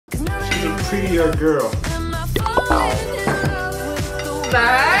prettier girl.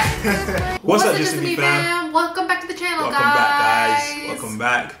 Back. What's up, Just Me fam? Welcome back to the channel, Welcome back, guys. Welcome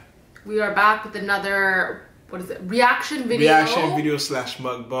back. We are back with another, what is it? Reaction video. Reaction video slash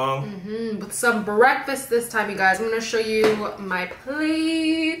mukbang. With some breakfast this time, you guys. I'm gonna show you my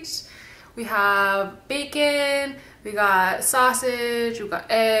plate. We have bacon, we got sausage, we got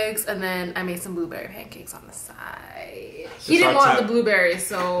eggs, and then I made some blueberry pancakes on the side. He didn't want the blueberries,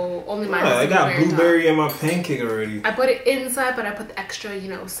 so only mine. I got blueberry in my pancake already. I put it inside, but I put the extra, you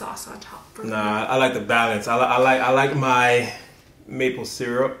know, sauce on top. Nah, I like the balance. I like my maple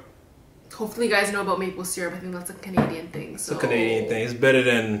syrup. Hopefully, you guys know about maple syrup. I think that's a Canadian thing. So. It's a Canadian thing. It's better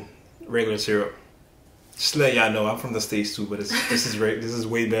than regular syrup. Just to let y'all know, I'm from the States too, but this is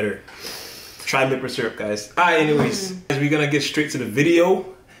way better. Try maple syrup, guys. Alright, anyways, we're gonna get straight to the video.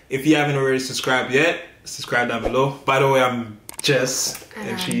 If you haven't already subscribed yet, subscribe down below. By the way, I'm Jess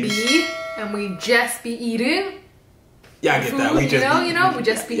and she's B, and we just be eating. Yeah, I get that. We just we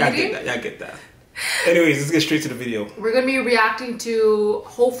just be eating. Yeah, I get that. Anyways, let's get straight to the video. We're gonna be reacting to,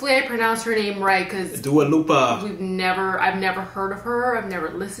 hopefully I pronounce her name right, because Lipa. I've never heard of her. I've never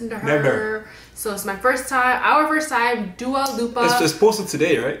listened to her. Never. So it's my first time, our first time, Lipa. It's posted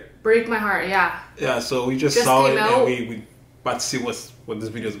today, right? Break My Heart, yeah. Yeah, so we just saw it and we about to see what this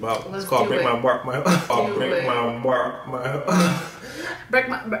video is about. Let's it's called Break My Heart. Break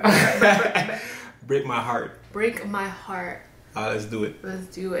My Heart. Break My Heart. Let's do it. Let's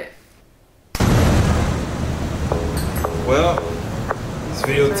do it. Well, this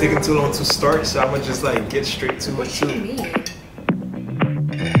video taking too long to start, so I'm gonna just like get straight to it. What do you mean?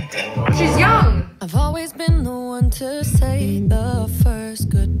 She's young. I've always been the one to say the first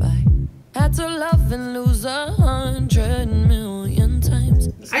goodbye. Had to love and lose 100 million times.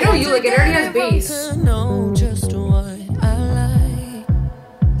 I know you like it. Already has bass. To know just what I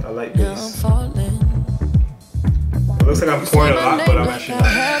like bass. It looks like I'm pouring a lot, but I'm actually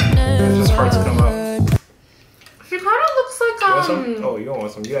not. It's just hard to come out. She kind of looks like You want some? Oh, you don't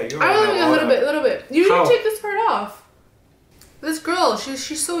want some? Yeah, you want I want a little bit. You should take this part off. This girl,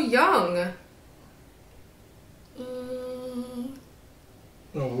 she's so young.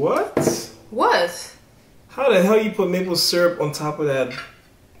 What? What? How the hell you put maple syrup on top of that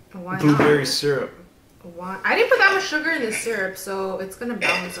blueberry syrup? Why? I didn't put that much sugar in the syrup, so it's gonna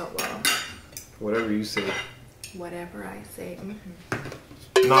balance out well. Whatever you say. Whatever I say.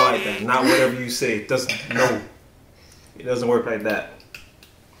 Not like that. Not whatever you say. It doesn't. No. It doesn't work like that.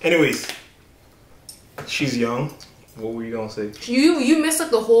 Anyways, she's young. What were you gonna say? You missed like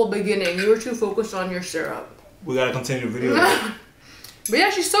the whole beginning. You were too focused on your syrup. We gotta continue the video. But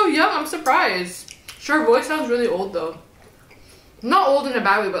yeah, she's so young. I'm surprised. Her voice sounds really old though. Not old in a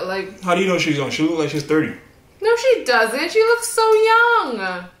bad way, but like. How do you know she's young? She looks like she's 30. No, she doesn't. She looks so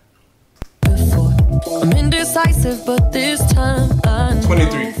young. I'm indecisive, but this time I know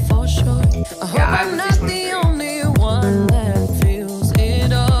 23. for sure. I hope I'm not the only one that feels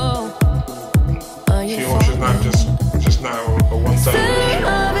it all. She's not just not a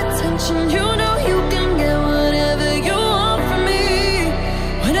one-time attention, you know you can get whatever you want from me.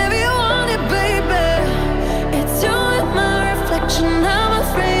 Whenever you want it, baby. It's you and my reflection. I'm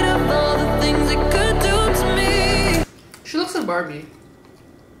afraid of all the things it could do to me. She looks like Barbie.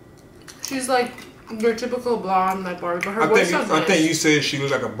 She's like your typical blonde like Barbie, but her voice sounds nice. I think you said she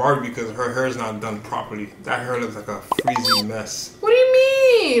looks like a Barbie because her hair is not done properly. That hair looks like a freezing mess. What do you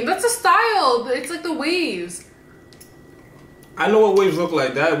mean? That's a style. It's like the waves. I know what waves look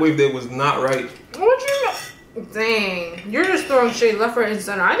like. That wave there was not right. What you? Dang, you're just throwing shade left, right, and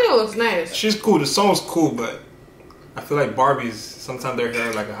center. I think it looks nice. She's cool. The song's cool, but I feel like Barbies sometimes their hair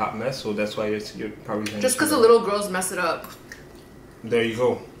is like a hot mess, so that's why you're probably just because the little girls mess it up. There you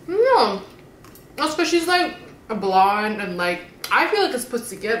go. No. That's because she's like a blonde and like I feel like it's put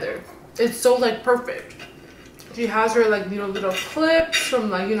together. It's so like perfect. She has her like little clips from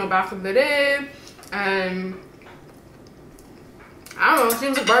like back in the day, and I don't know. It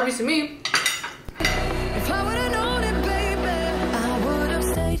seems like Barbie to me. If I would have known it, baby, I would have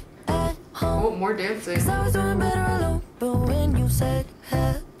stayed at home. Oh, more dancing. 'Cause I was doing better alone, but when you said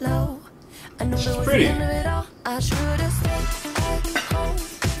hello, I knew she's pretty. I should have stayed at home.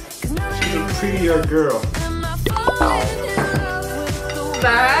 She's a prettier girl.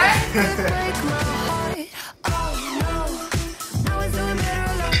 Back.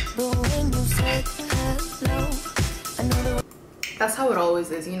 That's how it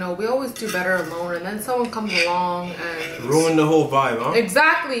always is, we always do better alone, and then someone comes along and ruin the whole vibe, huh?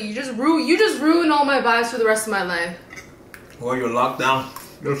 Exactly. You just ruin all my vibes for the rest of my life. Well, you're locked down.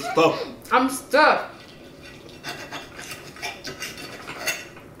 You're stuck. I'm stuck.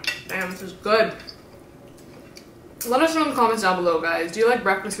 Damn, this is good. Let us know in the comments down below, guys. Do you like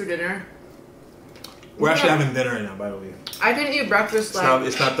breakfast or dinner? We're actually having dinner right now, by the way. I didn't eat breakfast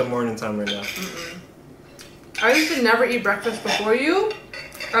it's not the morning time right now. I used to never eat breakfast before you.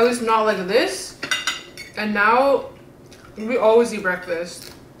 At least not like this. And now, we always eat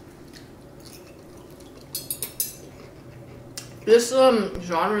breakfast. This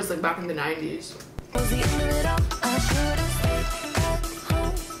genre is like back in the 90s.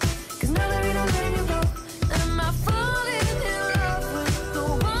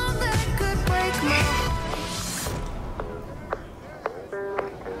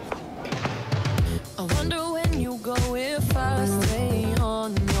 I wonder when you go if I stay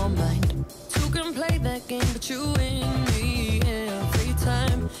on your mind. Two can play that game, but you win me every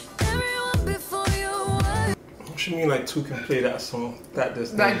time. Everyone before you. What you mean like two can play that song? That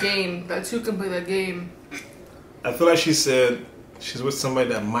game. That two can play that game. I feel like she said she's with somebody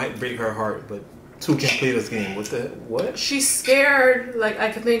that might break her heart, but two can play this game. What? She's scared, like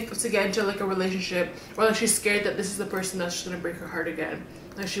I could think, to get into like a relationship, or like she's scared that this is the person that's just gonna break her heart again.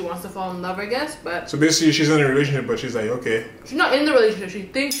 Like she wants to fall in love, I guess, but so basically she's in a relationship, but she's like, okay. She's not in the relationship. She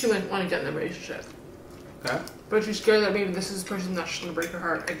thinks she might want to get in the relationship. Okay. But she's scared that maybe this is the person that's just gonna break her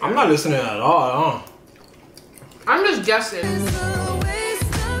heart again. I'm not listening at all. I'm just guessing.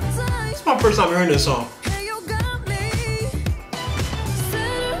 It's my first time hearing this song.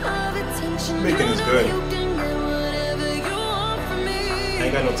 Bacon is good. I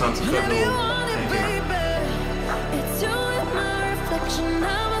ain't got no time to cook no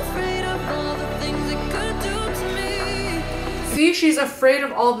See, she's afraid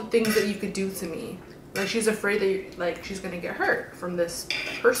of all the things that you could do to me. Like she's afraid that she's gonna get hurt from this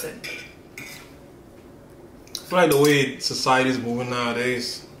person. I feel like the way society is moving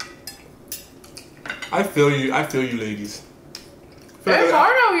nowadays. I feel you ladies. It's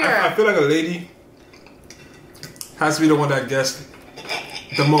hard out here. I feel like a lady has to be the one that gets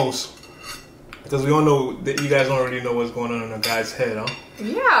the most. Because we all know that you guys don't really know what's going on in a guy's head, huh?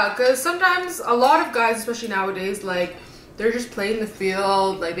 Yeah, because sometimes a lot of guys, especially nowadays, like they're just playing the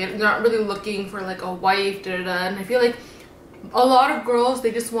field, like they're not really looking for like a wife, and I feel like a lot of girls,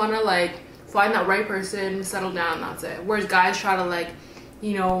 they just want to like find that right person, settle down, that's it. Whereas guys try to like,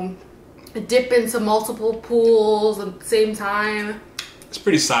 you know, dip into multiple pools at the same time. It's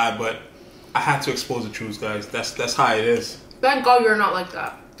pretty sad, but I had to expose the truth, guys. That's how it is. Thank God you're not like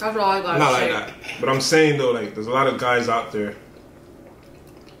that. That's all I got to say. Not like that. But I'm saying though, like there's a lot of guys out there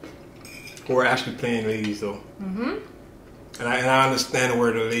who are actually playing ladies though. And I understand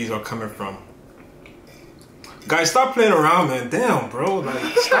where the ladies are coming from. Guys, stop playing around, man. Damn, bro. Like,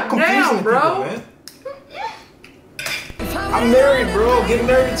 stop confusing people, man. I'm married, bro. Get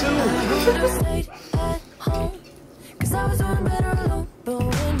married too.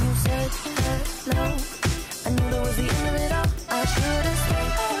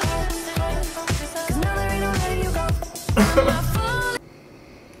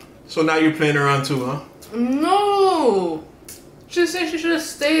 So now you're playing around too, huh? No. She said she should have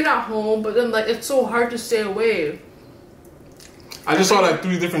stayed at home, but then like it's so hard to stay away. I just saw like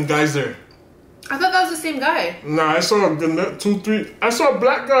 3 different guys there. I thought that was the same guy. Nah, I saw 2, 3. I saw a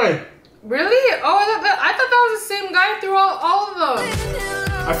black guy. Really? Oh, I thought that was the same guy through all of them.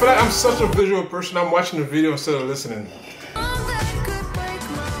 I feel like I'm such a visual person. I'm watching the video instead of listening.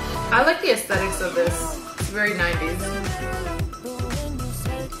 I like the aesthetics of this. It's very 90s.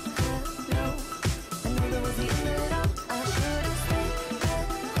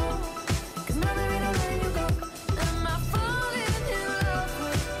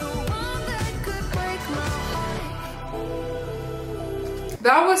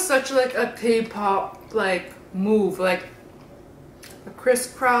 That was such like a K-pop like move, like a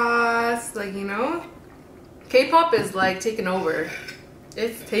crisscross, like, you know? K-pop is like taking over.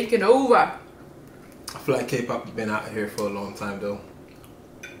 It's taking over. I feel like K-pop has been out here for a long time though.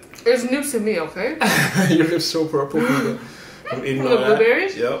 It's new to me, okay? Your lips so purple from eating all the that.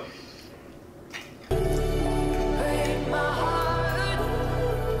 blueberries? Yep.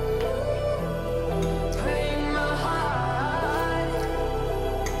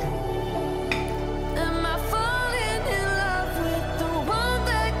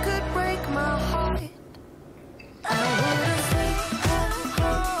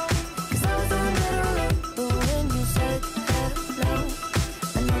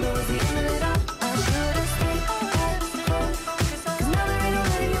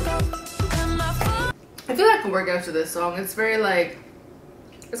 I feel like I can work out to this song. It's very like,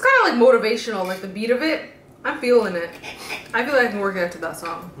 it's kind of like motivational, like the beat of it. I'm feeling it. I feel like I can work out to that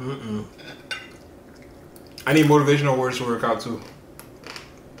song. I need motivational words to work out too.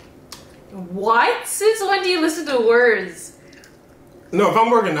 What? Since when do you listen to words? No, if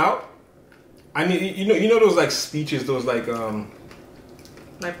I'm working out, I need you know those like speeches, those like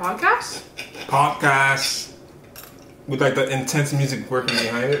My podcast? podcasts with like the intense music working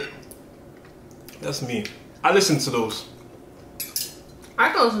behind it. That's me. I listen to those.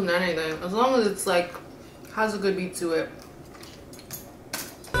 I can listen to anything as long as it's like has a good beat to it.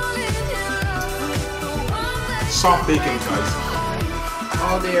 Soft bacon, guys.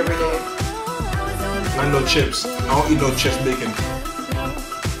 All day, every day. Not no chips. I don't eat no chips bacon.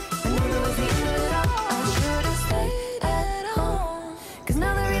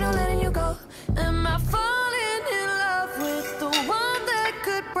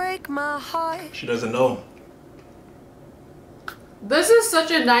 My heart. She doesn't know. This is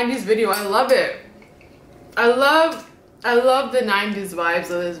such a 90s video. I love it. I love the 90s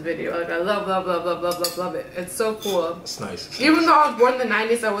vibes of this video. Like I love it. It's so cool. It's nice. Even though I was born in the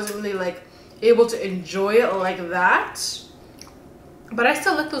 90s, I wasn't really like able to enjoy it like that. But I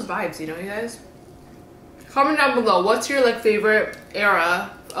still like those vibes, you know, you guys? Comment down below, what's your like favorite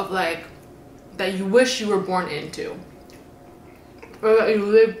era of like that you wish you were born into? Or that you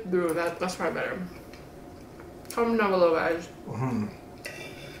lived through. That's probably better. Comment down below, guys.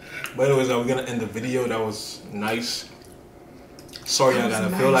 But anyways, we're gonna end the video. That was nice. Sorry y'all gotta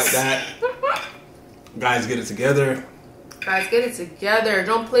feel like that. Guys, get it together. Guys, get it together.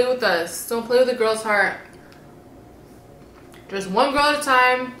 Don't play with us. Don't play with a girl's heart. Just one girl at a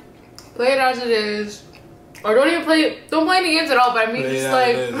time. Play it as it is. Or don't even play. Don't play any games at all. But I mean, Play just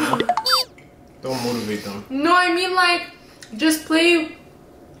it like. don't motivate them. No, I mean like. Just play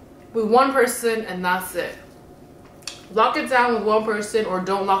with one person and that's it. Lock it down with one person or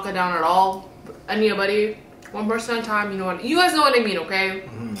don't lock it down at all. Anybody. One person at a time. You know what? You guys know what I mean, okay?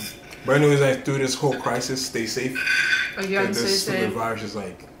 But anyways, like, through this whole crisis, stay safe. Oh, yeah, stay this safe. stupid virus is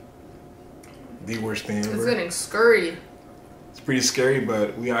like the worst thing ever. It's getting scurry. It's pretty scary,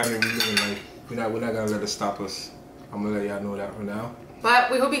 but we out here. We living like we're not gonna let it stop us. I'm gonna let y'all know that for now.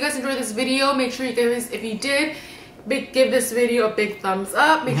 But we hope you guys enjoyed this video. Make sure you guys, if you did, give this video a big thumbs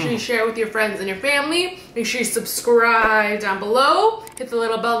up. Make sure you share it with your friends and your family. Make sure you subscribe down below. Hit the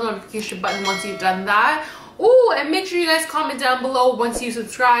little bell notification button once you've done that. Oh, and make sure you guys comment down below once you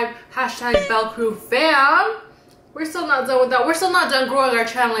subscribe. Hashtag BellCrewFam. We're still not done with that. We're still not done growing our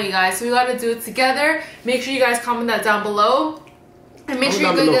channel, you guys. So we gotta do it together. Make sure you guys comment that down below. And make sure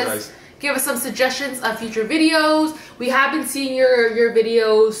you guys give us some suggestions of future videos. We have been seeing your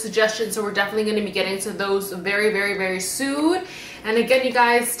video suggestions, so we're definitely going to be getting to those very, very, very soon. And again, you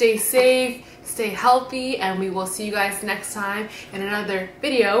guys, stay safe, stay healthy, and we will see you guys next time in another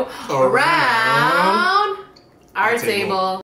video around our table.